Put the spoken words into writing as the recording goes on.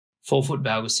Forefoot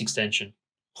Valgus Extension,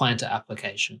 Plantar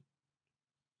application.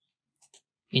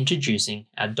 Introducing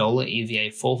our DOLA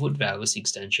EVA Forefoot Valgus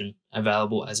Extension,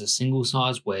 available as a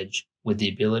single-size wedge with the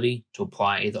ability to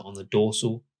apply either on the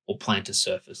dorsal or plantar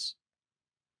surface.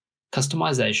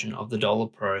 Customization of the DOLA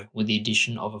Pro with the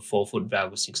addition of a Forefoot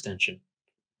Valgus Extension.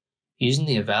 Using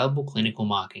the available clinical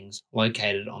markings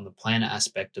located on the plantar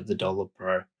aspect of the DOLA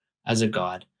Pro as a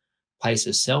guide, place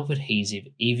a self-adhesive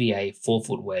EVA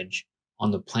forefoot wedge on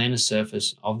the plantar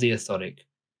surface of the orthotic,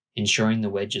 ensuring the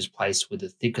wedge is placed with the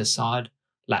thicker side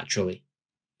laterally.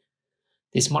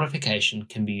 This modification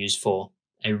can be used for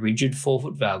a rigid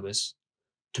forefoot valgus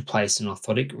to place an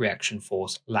orthotic reaction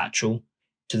force lateral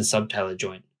to the subtalar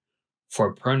joint, for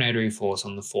a pronatory force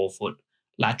on the forefoot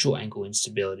lateral ankle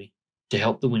instability to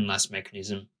help the windlass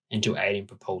mechanism and to aid in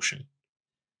propulsion.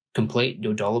 Complete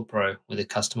your DOLA Pro with a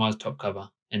customised top cover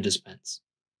and dispense.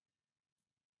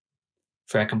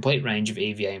 For our complete range of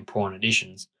EVA and prawn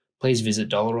editions, please visit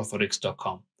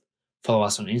DOLAOrthotics.com. Follow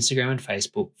us on Instagram and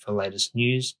Facebook for latest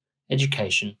news,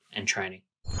 education, and training.